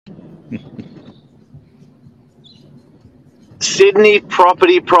Sydney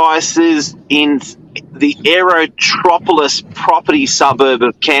property prices in the Aerotropolis property suburb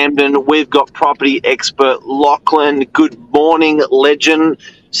of Camden. We've got property expert Lachlan. Good morning, legend.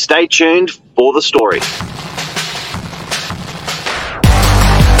 Stay tuned for the story.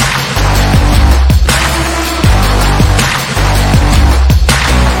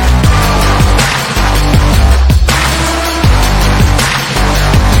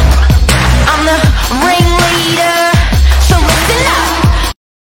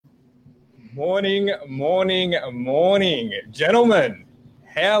 Morning. Gentlemen,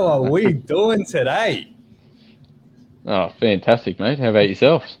 how are we doing today? Oh, fantastic, mate. How about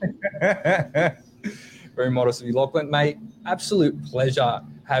yourselves? Very modest of you, Lachlan. Mate, absolute pleasure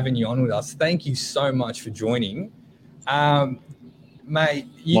having you on with us. Thank you so much for joining. Mate,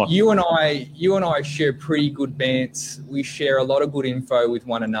 you and I share pretty good bants. We share a lot of good info with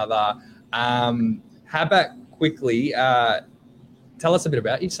one another. How about quickly, tell us a bit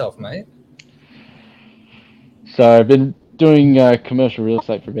about yourself, mate. So I've been doing commercial real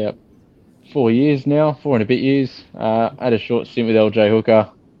estate for about 4 years now, 4 and a bit years. Had a short stint with LJ Hooker.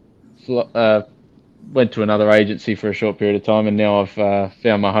 Went to another agency for a short period of time, and now I've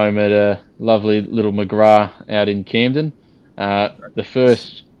found my home at a lovely little McGrath out in Camden. The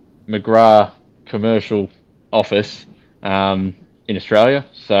first McGrath commercial office in Australia.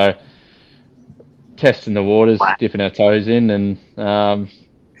 So testing the waters, dipping our toes in, and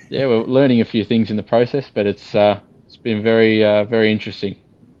we're learning a few things in the process, but it's been very interesting.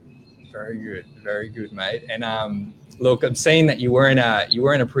 Very good, mate. And look, I'm seeing that you're wearing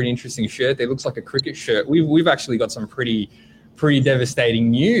a pretty interesting shirt. It looks like a cricket shirt. We've actually got some pretty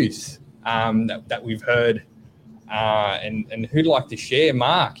devastating news that we've heard. And who'd like to share?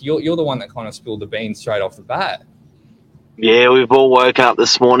 Mark, you're the one that kind of spilled the beans straight off the bat. Yeah, we've all woken up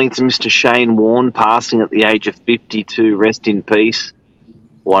this morning to Mr. Shane Warne passing at the age of 52. Rest in peace.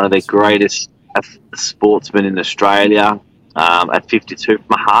 One of the greatest sportsmen in Australia at 52 from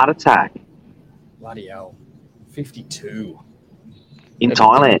a heart attack. Bloody hell. 52. In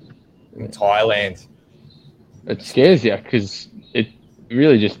Thailand. It scares you because it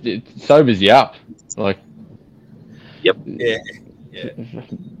really it sobers you up. Like, yep. Yeah.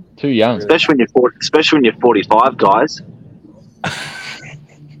 Too young. Especially when you're 45, guys.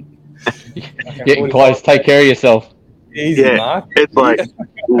 Getting close. Take care of yourself. Easy, yeah, Mark. It's like,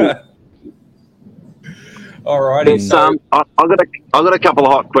 all righty. I got a couple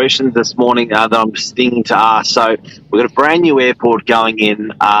of hot questions this morning that I'm stinging to ask. So we've got a brand new airport going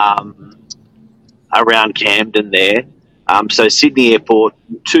in around Camden there. So Sydney Airport,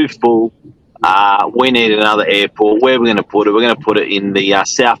 too full. We need another airport. Where are we going to put it? We're going to put it in the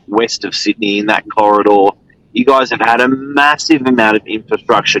southwest of Sydney, in that corridor. You guys have had a massive amount of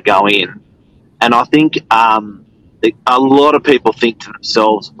infrastructure going in, and I think a lot of people think to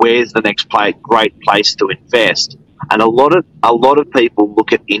themselves, where's the next great place to invest? And a lot of people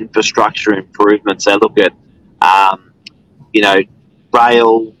look at infrastructure improvements. They look at,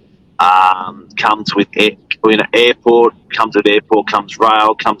 rail comes with airport, comes with airport, comes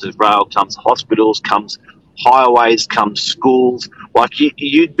rail, comes with rail, comes hospitals, comes highways, comes schools. Like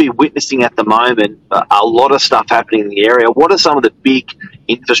you'd be witnessing at the moment a lot of stuff happening in the area. What are some of the big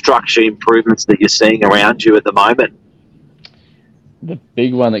infrastructure improvements that you're seeing around you at the moment? The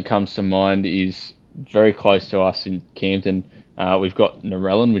big one that comes to mind is very close to us in Camden. We've got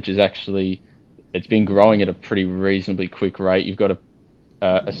Narellan, which is it's been growing at a pretty reasonably quick rate. You've got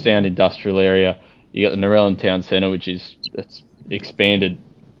a sound industrial area. You got the Narellan Town Centre, which it's expanded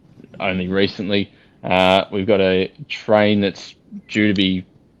only recently. We've got a train that's due to be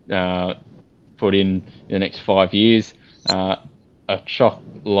put in the next 5 years. A chock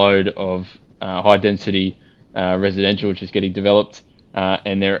load of high density residential, which is getting developed,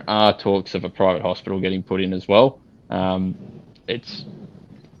 and there are talks of a private hospital getting put in as well. It's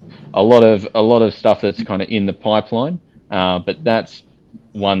a lot of stuff that's kind of in the pipeline, but that's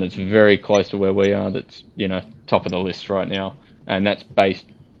one that's very close to where we are. That's top of the list right now, and that's based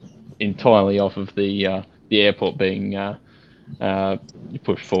entirely off of the airport being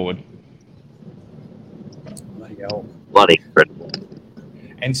pushed forward. Bloody incredible.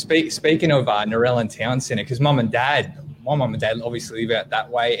 And speaking of Narellan Town Centre, because my mum and dad obviously live out that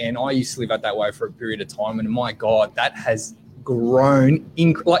way, and I used to live out that way for a period of time, and my God, that has grown.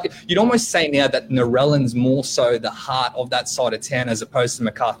 Like you'd almost say now that Narellan's more so the heart of that side of town as opposed to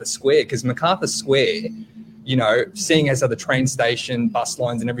MacArthur Square, because MacArthur Square, seeing as how the train station, bus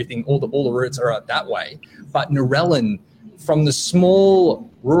lines and everything, all the routes are out that way. But Narellan, from the small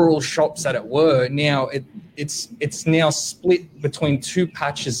rural shops that it were, now it's now split between two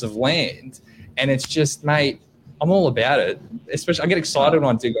patches of land, and it's just, mate, I'm all about it. Especially, I get excited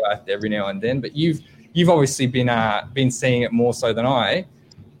when I do go out there every now and then. But you've obviously been seeing it more so than I,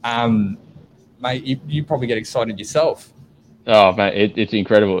 mate. You probably get excited yourself. Oh, mate, it's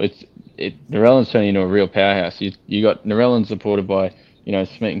incredible. Narellan's turning into a real powerhouse. You got Narellan supported by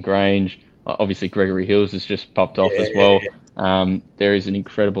Smeaton Grange. Obviously, Gregory Hills has just popped off as well. There is an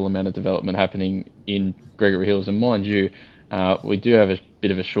incredible amount of development happening in Gregory Hills, and mind you, we do have a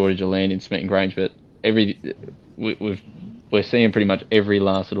bit of a shortage of land in Smeaton Grange, but we're seeing pretty much every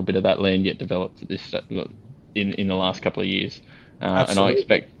last little bit of that land get developed in the last couple of years, and I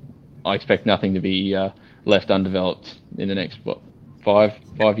expect nothing to be left undeveloped in the next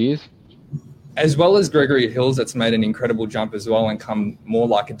 5 years. As well as Gregory Hills, that's made an incredible jump as well and come more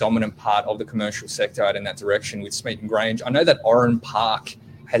like a dominant part of the commercial sector out in that direction with Smeaton Grange. I know that Oran Park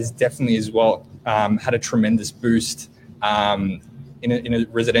has definitely as well had a tremendous boost in a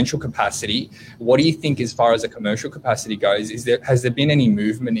residential capacity. What do you think as far as a commercial capacity goes? Has there been any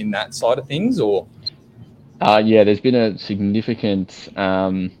movement in that side of things, or? Yeah, there's been a significant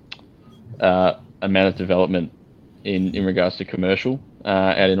amount of development in regards to commercial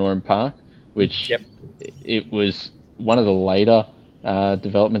out in Oran Park, which it was one of the later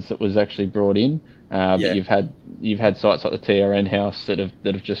developments that was actually brought in. But you've had sites like the TRN house that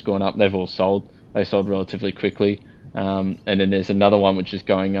have just gone up. They've all sold. They sold relatively quickly. And then there's another one which is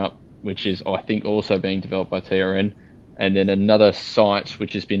going up, which is, I think, also being developed by TRN. And then another site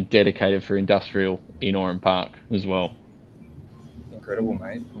which has been dedicated for industrial in Oran Park as well. Incredible,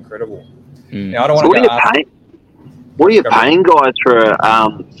 mate. Incredible. Now, I don't want to ask. What are you paying, guys,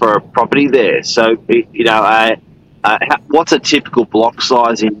 for a property there? So, what's a typical block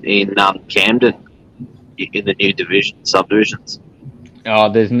size in Camden in the new subdivisions?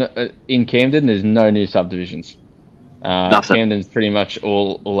 In Camden, there's no new subdivisions. Nothing. Camden's pretty much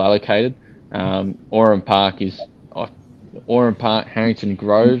all allocated. Oran Park, Harrington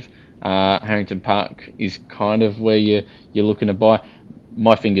Grove, Harrington Park is kind of where you're looking to buy.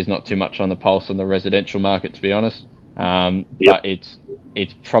 My finger's not too much on the pulse on the residential market, to be honest. But it's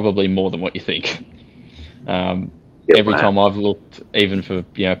probably more than what you think. Every time I've looked, even for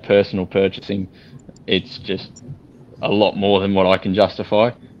personal purchasing, it's just a lot more than what I can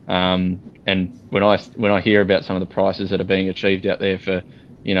justify. And when I hear about some of the prices that are being achieved out there for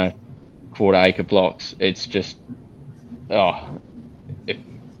quarter acre blocks, it's just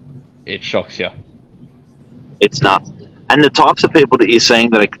it shocks you. It's nuts. And the types of people that you're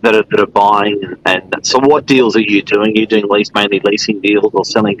seeing that are buying, and so what deals are you doing? Are you doing mainly leasing deals or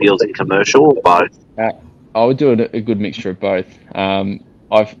selling deals in commercial, or both? I would do a good mixture of both.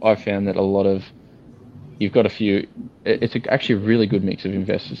 I've found that you've got a few. It's actually a really good mix of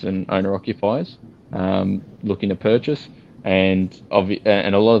investors and owner occupiers looking to purchase, and a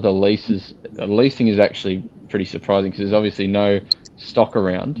lot of the leasing is actually pretty surprising because there's obviously no stock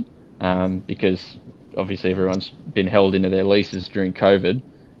around because obviously everyone's been held into their leases during COVID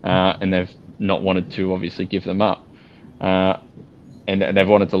and they've not wanted to obviously give them up and they've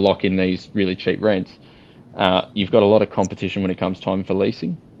wanted to lock in these really cheap rents. You've got a lot of competition when it comes time for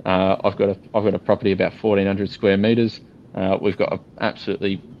leasing. I've got a property about 1,400 square meters. We've got an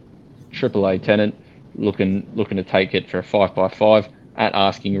absolutely AAA tenant looking to take it for a 5x5 at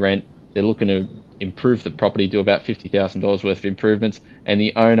asking rent. They're looking to improve the property, do about $50,000 worth of improvements, and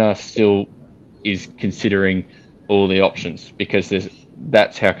the owner still is considering all the options because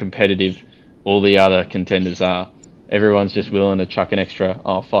that's how competitive all the other contenders are. Everyone's just willing to chuck an extra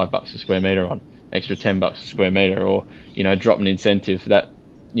 $5 a square meter on, extra $10 a square meter, or drop an incentive that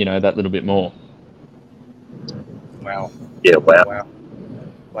little bit more. Wow. Yeah. Wow.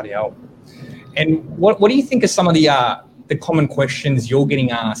 Bloody hell. And what do you think are some of the common questions you're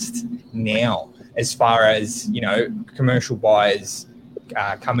getting asked now as far as commercial buyers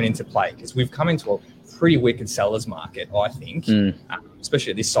coming into play? Because we've come into a pretty wicked seller's market, I think,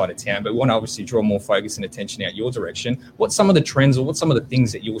 especially at this side of town. But we want to obviously draw more focus and attention out your direction. What's some of the trends, or what's some of the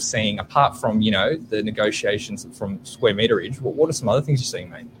things that you're seeing apart from the negotiations from square meterage? What are some other things you're seeing,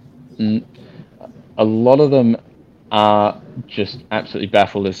 mate? A lot of them are just absolutely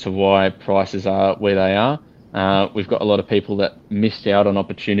baffled as to why prices are where they are. We've got a lot of people that missed out on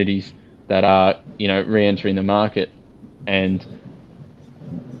opportunities that are re-entering the market, and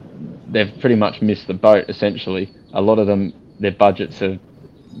they've pretty much missed the boat. Essentially, a lot of them, their budgets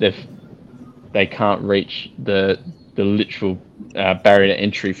they can't reach the literal barrier to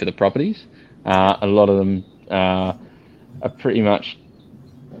entry for the properties. A lot of them are pretty much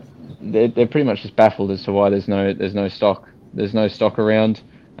they're pretty much just baffled as to why there's no stock There's no stock around.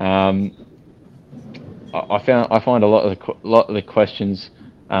 I find a lot of the questions.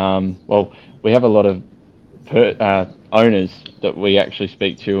 Well, we have a lot of owners that we actually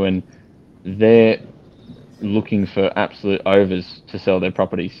speak to, and they're looking for absolute overs to sell their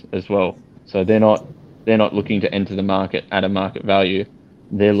properties as well. So they're not looking to enter the market at a market value.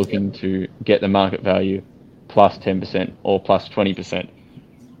 They're looking to get the market value plus 10% or plus 20%.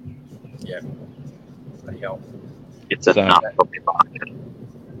 Yeah. Bloody hell. It's a tough property market.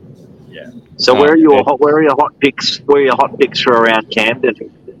 Yeah. So where are your hot picks? Where are your hot picks for around Camden?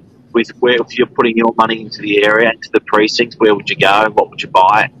 With where, if you're putting your money into the area, into the precincts, where would you go? What would you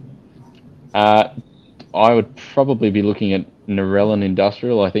buy? I would probably be looking at Narellan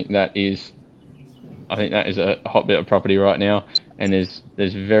Industrial. I think that is a hot bit of property right now, and there's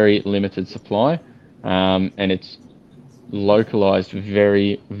very limited supply, and it's localized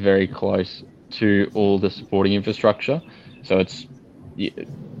very, very close to all the supporting infrastructure. So it's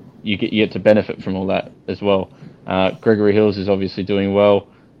you get to benefit from all that as well. Gregory Hills is obviously doing well.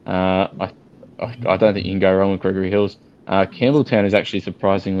 I don't think you can go wrong with Gregory Hills. Campbelltown is actually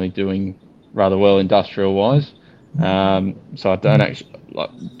surprisingly doing rather well industrial wise. So I don't actually,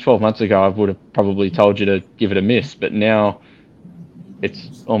 12 months ago I would have probably told you to give it a miss, but now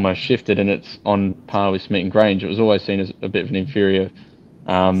it's almost shifted and it's on par with Smeaton Grange. It was always seen as a bit of an inferior,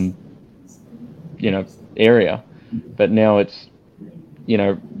 area, but now it's,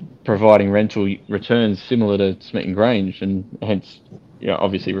 providing rental returns similar to Smeaton Grange, and hence,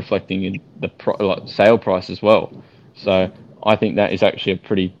 obviously reflecting in the sale price as well. So I think that is actually a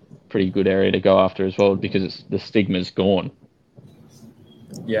pretty good area to go after as well, because the stigma's gone.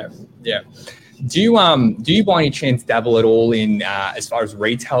 Yeah. Do you by any chance dabble at all in as far as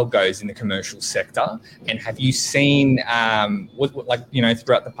retail goes in the commercial sector? And have you seen throughout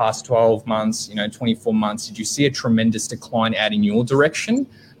the past 12 months, 24 months, did you see a tremendous decline out in your direction?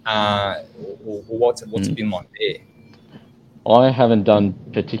 Or what's it been like there? I haven't done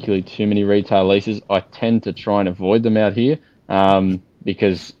particularly too many retail leases. I tend to try and avoid them out here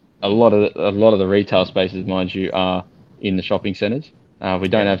because a lot of the retail spaces, mind you, are in the shopping centres. We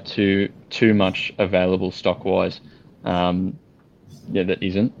don't have too much available stock wise. That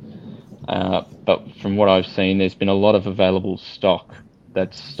isn't. But from what I've seen, there's been a lot of available stock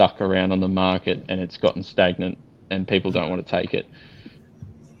that's stuck around on the market, and it's gotten stagnant, and people don't want to take it.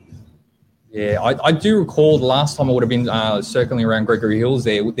 Yeah, I do recall the last time I would have been circling around Gregory Hills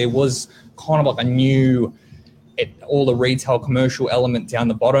there was kind of like a new, all the retail commercial element down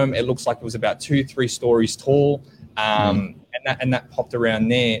the bottom. It looks like it was about 2-3 stories tall, and that popped around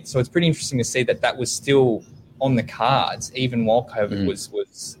there. So it's pretty interesting to see that was still on the cards, even while COVID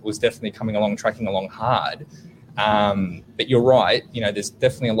was definitely coming along, tracking along hard. But you're right, there's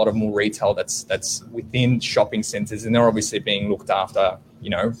definitely a lot of more retail that's within shopping centres, and they're obviously being looked after,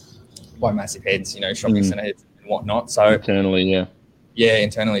 by massive heads, shopping centre heads and whatnot. So internally,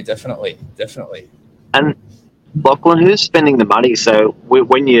 internally, definitely. And Lachlan, who's spending the money? So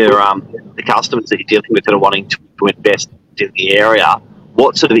when you're the customers that you're dealing with that are wanting to invest in the area,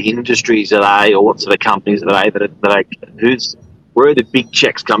 what sort of industries are they, or what sort of companies are they where are the big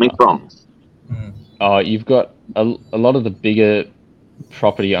checks coming from? You've got a lot of the bigger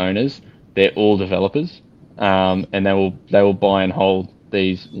property owners. They're all developers, and they will buy and hold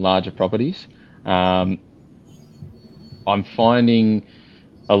these larger properties. I'm finding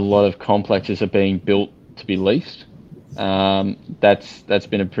a lot of complexes are being built to be leased. That's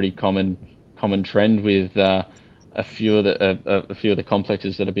been a pretty common trend with a few of the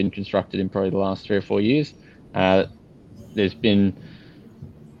complexes that have been constructed in probably the last 3 or 4 years. There's been,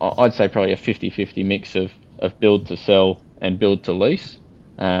 I'd say, probably a 50-50 mix of build to sell and build to lease.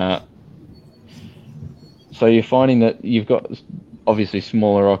 So you're finding that you've got obviously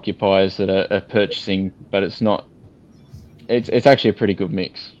smaller occupiers that are purchasing, but it's actually a pretty good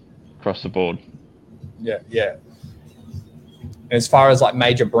mix across the board. Yeah. As far as like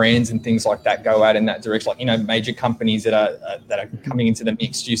major brands and things like that go out in that direction, like, major companies that are coming into the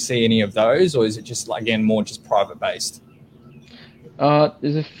mix, do you see any of those, or is it just, again, more just private based?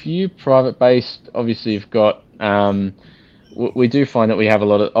 There's a few private based. Obviously, you've got. We do find that we have a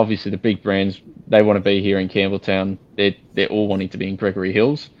lot of, obviously, the big brands. They want to be here in Campbelltown. They're all wanting to be in Gregory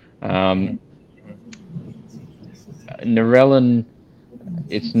Hills. Narellan,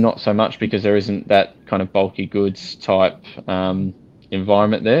 it's not so much, because there isn't that kind of bulky goods type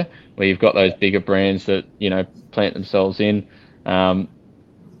environment there, where you've got those bigger brands that plant themselves in.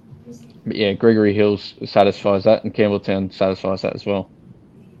 But yeah, Gregory Hills satisfies that, and Campbelltown satisfies that as well.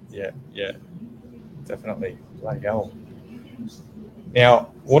 Yeah, definitely. Bloody hell.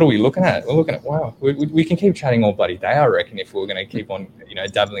 Now, what are we looking at? We're looking at, wow, we can keep chatting all bloody day, I reckon, if we're going to keep on,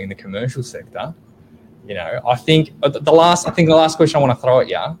 dabbling in the commercial sector. I think the last question I want to throw at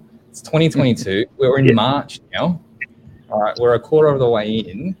you, it's 2022. We're in March now. All right, we're a quarter of the way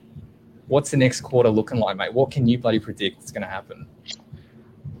in. What's the next quarter looking like, mate? What can you bloody predict is going to happen?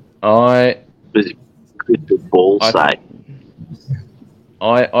 I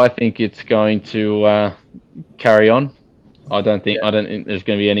think it's going to carry on. I don't think there's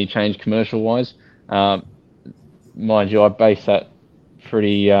going to be any change commercial wise. Mind you, I base that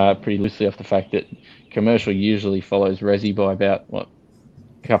pretty loosely off the fact that commercial usually follows resi by about a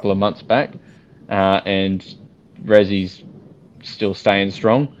couple of months back, and resi's still staying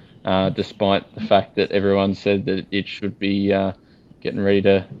strong, despite the fact that everyone said that it should be getting ready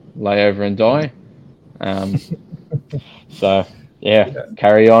to lay over and die. So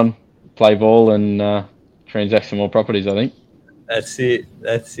carry on, play ball, and transact some more properties, I think. That's it,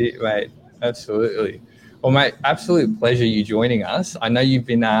 mate. Absolutely. Well, mate, absolute pleasure you joining us. I know you've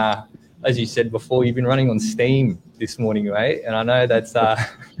been, as you said before, you've been running on steam this morning, mate, and I know that's so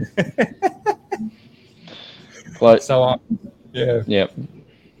yeah.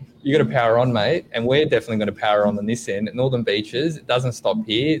 You got to power on, mate, and we're definitely going to power on this end. At Northern Beaches, it doesn't stop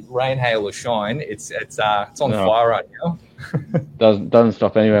here. Rain, hail, or shine, it's on fire right now. doesn't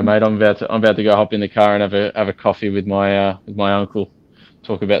stop anywhere, mate. I'm about to go hop in the car and have a coffee with my uncle.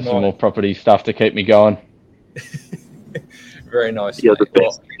 Talk about some more property stuff to keep me going. Very nice. You're the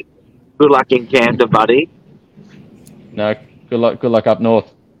best. Good luck in Camden, buddy. No, good luck up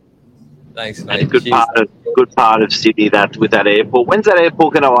north. Thanks, mate. And good part of Sydney that with that airport. When's that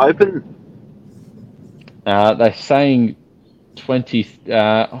airport going to open? They're saying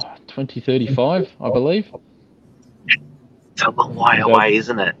 2035, I believe. It's a long way away,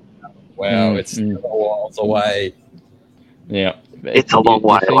 isn't it? Wow, it's a while away. Yeah. It's a long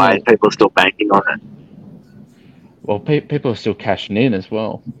way away. People are still banking on it. Well, people are still cashing in as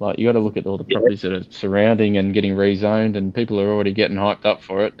well. Like, you got to look at all the properties that are surrounding and getting rezoned, and people are already getting hyped up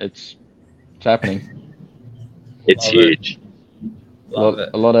for it. It's happening. It's huge.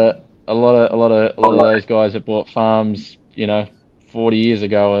 A lot of those guys that bought farms, 40 years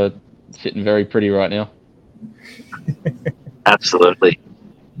ago are sitting very pretty right now. Absolutely.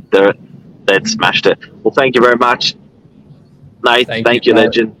 They've smashed it. Well, thank you very much, Nate. Thank you,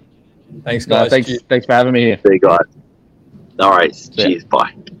 legend. Thanks, guys. Thanks for having me here. See you guys. All right. Cheers.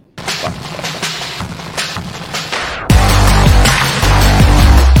 Bye. Bye.